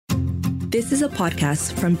This is a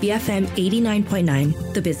podcast from BFM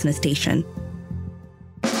 89.9, the business station.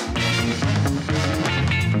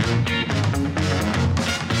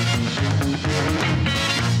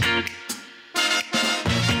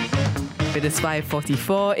 It is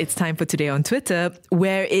 5:44. It's time for Today on Twitter,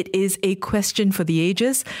 where it is a question for the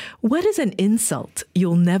ages. What is an insult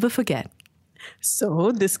you'll never forget?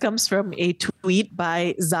 So this comes from a tweet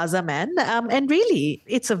by Zaza Man. And really,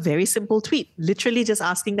 it's a very simple tweet, literally just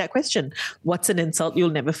asking that question. What's an insult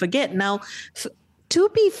you'll never forget? Now, to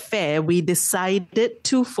be fair, we decided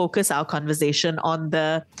to focus our conversation on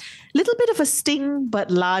the little bit of a sting, but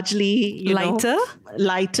largely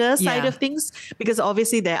lighter side of things, because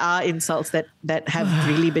obviously there are insults that have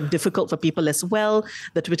really been difficult for people as well.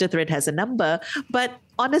 The Twitter thread has a number, but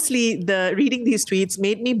honestly, reading these tweets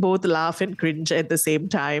made me both laugh and cringe at the same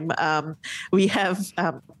time. We have,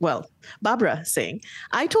 Barbara saying,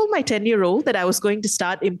 I told my 10-year-old that I was going to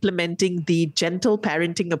start implementing the gentle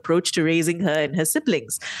parenting approach to raising her and her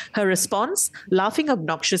siblings. Her response, laughing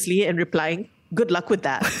obnoxiously and replying, good luck with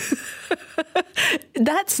that.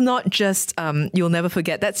 That's not just you'll never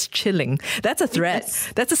forget. That's chilling. That's a threat.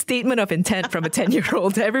 Yes. That's a statement of intent from a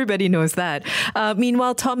 10-year-old. Everybody knows that.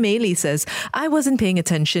 Meanwhile, Tom Maley says, I wasn't paying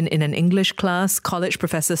attention in an English class. College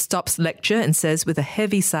professor stops lecture and says with a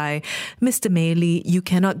heavy sigh, Mr. Maley, you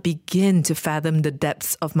cannot begin to fathom the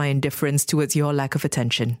depths of my indifference towards your lack of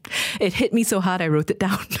attention. It hit me so hard I wrote it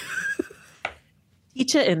down.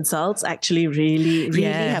 Teacher insults actually really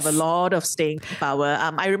have a lot of staying power.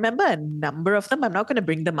 I remember a number of them. I'm not going to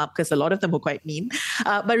bring them up because a lot of them were quite mean.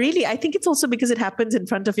 But really, I think it's also because it happens in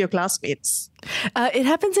front of your classmates. It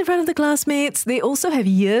happens in front of the classmates. They also have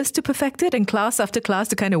years to perfect it and class after class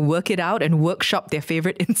to kind of work it out and workshop their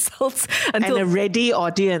favorite insults. And a ready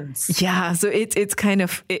audience. Yeah, so it's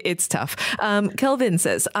tough. Kelvin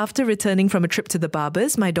says, after returning from a trip to the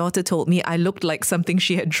barbers, my daughter told me I looked like something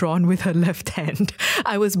she had drawn with her left hand.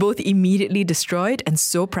 I was both immediately destroyed and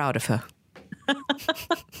so proud of her.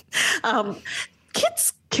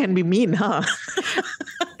 Kids can be mean, huh?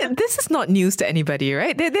 This is not news to anybody,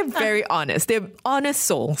 right? They're very honest. They're honest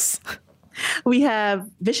souls. We have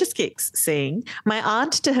Vicious Cakes saying, my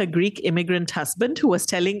aunt to her Greek immigrant husband who was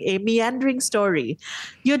telling a meandering story.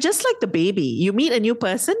 You're just like the baby. You meet a new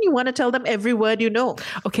person, you want to tell them every word you know.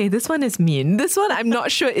 Okay, this one is mean. This one I'm not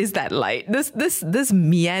sure is that light. This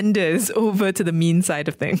meanders over to the mean side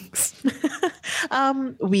of things.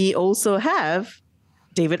 We also have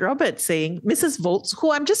David Roberts saying, Mrs. Volts,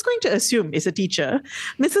 who I'm just going to assume is a teacher,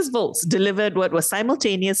 Mrs. Volts delivered what was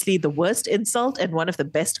simultaneously the worst insult and one of the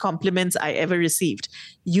best compliments I ever received.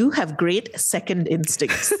 You have great second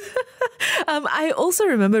instincts. I also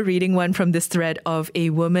remember reading one from this thread of a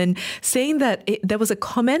woman saying that there was a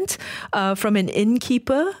comment from an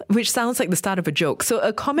innkeeper, which sounds like the start of a joke. So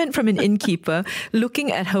a comment from an innkeeper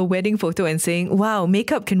looking at her wedding photo and saying, wow,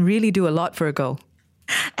 makeup can really do a lot for a girl.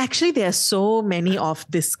 Actually, there are so many of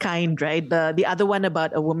this kind, right? The other one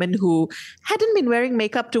about a woman who hadn't been wearing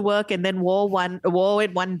makeup to work and then wore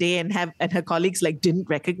it one day and her colleagues didn't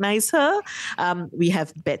recognize her. We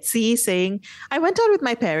have Betsy saying, I went out with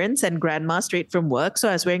my parents and grandma straight from work, so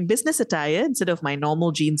I was wearing business attire instead of my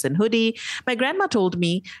normal jeans and hoodie. My grandma told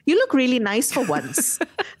me, you look really nice for once.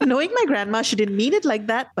 Knowing my grandma, she didn't mean it like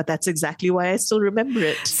that, but that's exactly why I still remember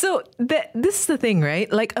it. So this is the thing,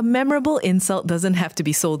 right? Like a memorable insult doesn't have to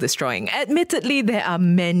be soul destroying. Admittedly, there are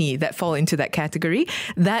many that fall into that category.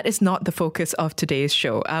 That is not the focus of today's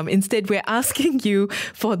show. Instead, we're asking you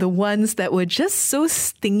for the ones that were just so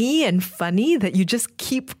stingy and funny that you just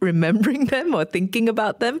keep remembering them or thinking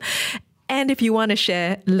about them. And if you want to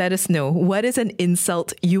share, let us know. What is an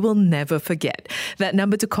insult you will never forget? That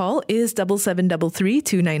number to call is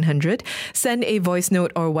 7733-2900. Send a voice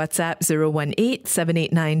note or WhatsApp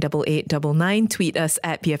 018-789-8899. Tweet us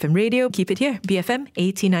at BFM Radio. Keep it here, BFM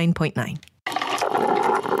 89.9.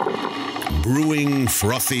 Brewing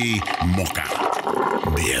frothy mocha.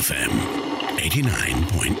 BFM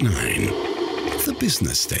 89.9. The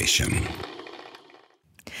business station.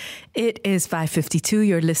 It is 5:52.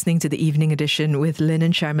 You're listening to the Evening Edition with Lynn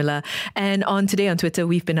and Sharmila. And Today on Twitter,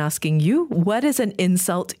 we've been asking you, what is an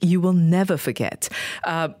insult you will never forget?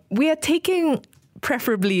 We are taking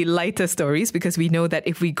preferably lighter stories because we know that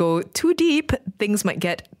if we go too deep, things might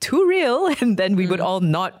get too real and then we would all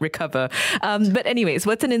not recover. But anyways,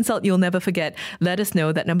 what's an insult you'll never forget? Let us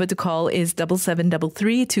know. That number to call is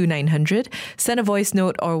 7733-2900. Send a voice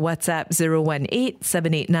note or WhatsApp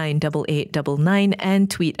 018-789-8899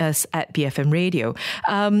 and tweet us at BFM Radio.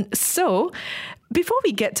 So before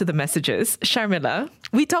we get to the messages, Sharmila,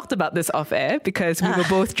 we talked about this off air because we were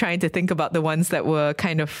both trying to think about the ones that were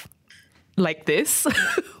kind of like this.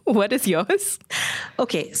 What is yours?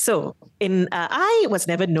 Okay, so I was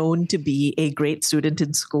never known to be a great student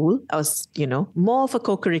in school. I was, more of a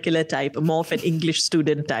co-curricular type, more of an English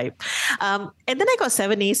student type. And then I got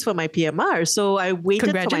 7 A's for my PMR. So I waited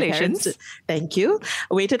for my parents. Thank you.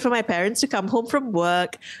 I waited for my parents to come home from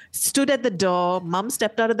work, stood at the door. Mom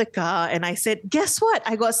stepped out of the car and I said, guess what?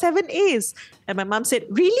 I got 7 A's. And my mom said,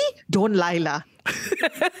 really? Don't lie, lah.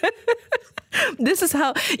 This is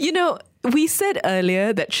how, we said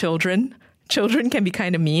earlier that children can be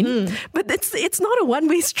kind of mean, but it's not a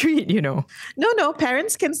one-way street, No,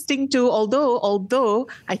 parents can sting too. Although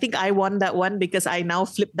I think I won that one because I now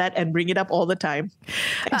flip that and bring it up all the time.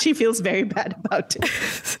 And she feels very bad about it.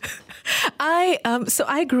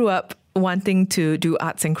 I grew up wanting to do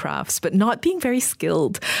arts and crafts, but not being very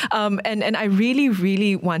skilled. And I really,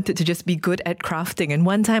 really wanted to just be good at crafting. And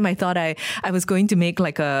one time I thought I was going to make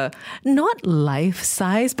like a, not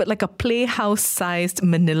life-size, but like a playhouse-sized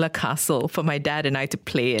Manila castle for my dad and I to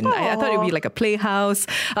play in. I thought it would be like a playhouse.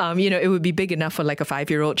 It would be big enough for like a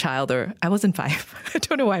 5-year-old child, or I wasn't 5. I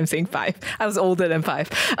don't know why I'm saying 5. I was older than 5.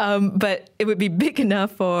 But it would be big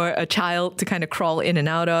enough for a child to kind of crawl in and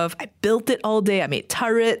out of. I built it all day. I made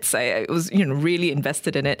turrets. I was, really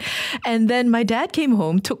invested in it. And then my dad came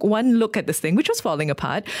home, took one look at this thing, which was falling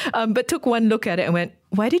apart, but took one look at it and went,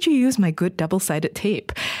 why did you use my good double-sided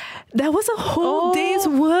tape? That was a whole day's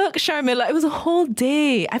work, Sharmila. It was a whole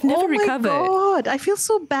day. I've never recovered. Oh my God. I feel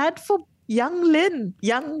so bad for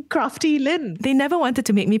young crafty Lynn. They never wanted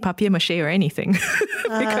to make me papier-mâché or anything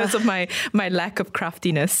because of my lack of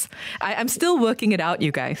craftiness. I'm still working it out,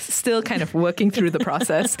 you guys. Still kind of working through the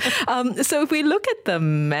process. So if we look at the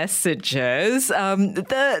messages,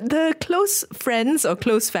 the close friends or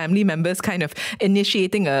close family members kind of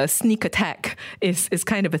initiating a sneak attack is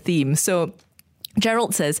kind of a theme. So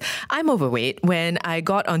Gerald says, I'm overweight. When I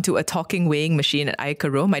got onto a talking weighing machine at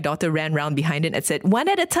Aikaro, my daughter ran round behind it and said, 1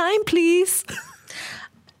 at a time, please.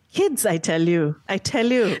 Kids, I tell you.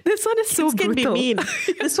 This one is so Kids brutal. Can be mean.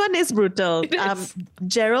 This one is brutal.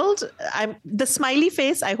 Gerald, the smiley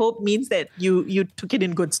face, I hope, means that you took it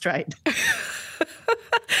in good stride.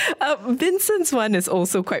 Vincent's one is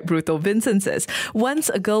also quite brutal. Vincent says, once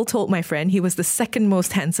a girl told my friend he was the second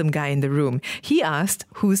most handsome guy in the room. He asked,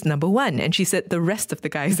 who's number 1? And she said, the rest of the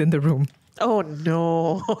guys in the room. Oh,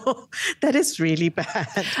 no. That is really bad.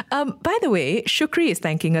 By the way, Shukri is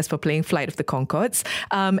thanking us for playing Flight of the Conchords.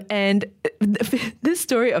 And this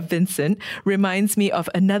story of Vincent reminds me of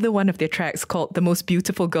another one of their tracks called The Most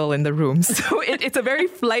Beautiful Girl in the Room. So it's a very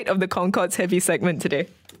Flight of the Conchords heavy segment today.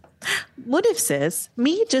 Munif says,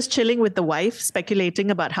 me just chilling with the wife,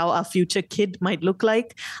 speculating about how our future kid might look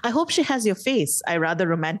like. I hope she has your face, I rather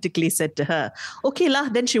romantically said to her. Okay lah,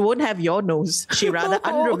 then she won't have your nose, she rather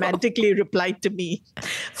unromantically replied to me.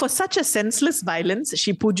 For such a senseless violence,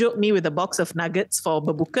 she pujoked me with a box of nuggets for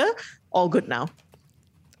babuka. All good now.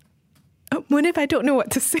 Munif, I don't know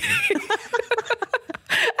what to say.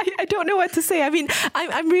 I don't know what to say. I mean,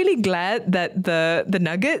 I'm really glad that the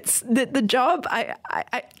nuggets did the job.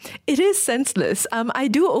 It is senseless. I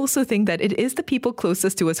do also think that it is the people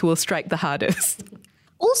closest to us who will strike the hardest.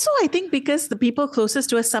 Also, I think because the people closest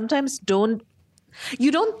to us sometimes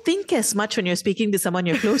you don't think as much when you're speaking to someone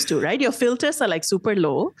you're close to, right? Your filters are like super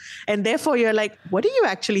low. And therefore you're like, what are you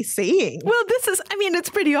actually saying? Well, it's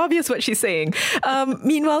pretty obvious what she's saying.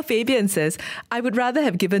 Meanwhile, Fabian says, I would rather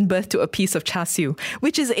have given birth to a piece of char siu,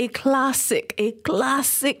 which is a classic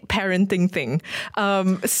parenting thing.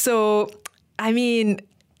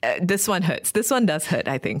 This one hurts. This one does hurt,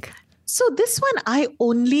 I think. So this one, I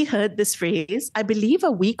only heard this phrase, I believe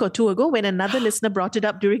a week or 2 ago when another listener brought it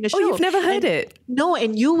up during a show. Oh, you've never heard it? No,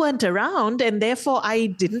 and you weren't around, and therefore I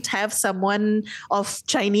didn't have someone of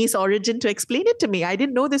Chinese origin to explain it to me. I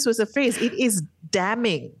didn't know this was a phrase. It is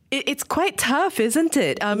damning. It's quite tough, isn't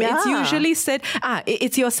it? It's usually said,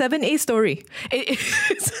 it's your 7A story.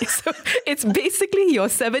 It's basically your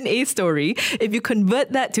 7A story. If you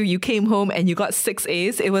convert that to you came home and you got 6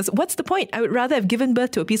 A's, it was, what's the point? I would rather have given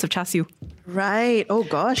birth to a piece of char siu. Right. Oh,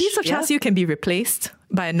 gosh. Piece of char siu can be replaced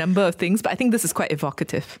by a number of things, but I think this is quite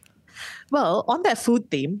evocative. Well, on that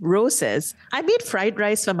food theme, Rose says, I made fried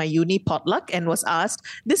rice for my uni potluck and was asked,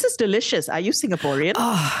 this is delicious. Are you Singaporean?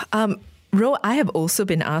 Ro, I have also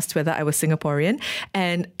been asked whether I was Singaporean,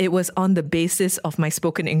 and it was on the basis of my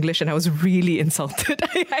spoken English, and I was really insulted.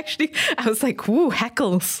 I was like, whoo,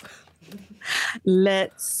 hackles.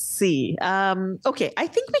 Let's see. Okay, I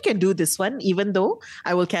think we can do this one, even though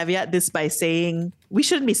I will caveat this by saying we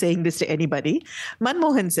shouldn't be saying this to anybody.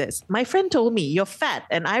 Manmohan says, my friend told me you're fat,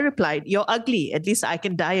 and I replied, you're ugly. At least I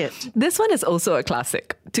can diet. This one is also a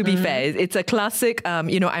classic. To be fair, it's a classic,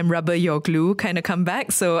 I'm rubber, you're glue kind of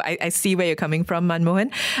comeback. So I see where you're coming from,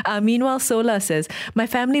 Manmohan. Meanwhile, Sola says, my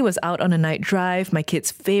family was out on a night drive. My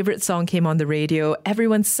kid's favorite song came on the radio.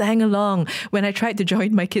 Everyone sang along. When I tried to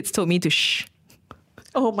join, my kids told me to shh.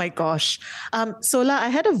 Oh my gosh. Sola, I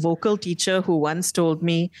had a vocal teacher who once told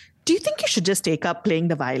me, do you think you should just take up playing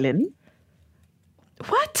the violin?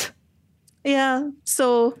 What? Yeah,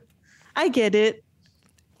 so I get it.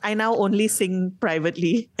 I now only sing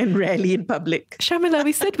privately and rarely in public. Shamila,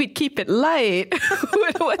 we said we'd keep it light.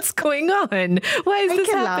 What's going on? Why is this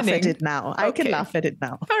happening? I can laugh at it now. I can laugh at it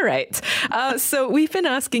now. All right. So we've been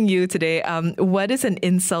asking you today, what is an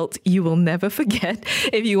insult you will never forget?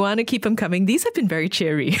 If you want to keep them coming, these have been very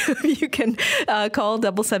cheery. You can call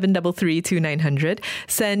 7733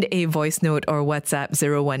 send a voice note or WhatsApp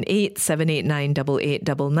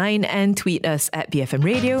 018-789-8899 and tweet us at BFM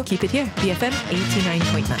Radio. Keep it here, BFM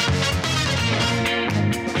 89.9.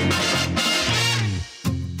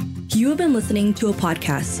 You have been listening to a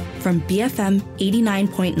podcast from BFM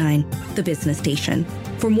 89.9, the business station.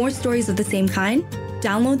 For more stories of the same kind,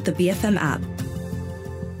 download the BFM app.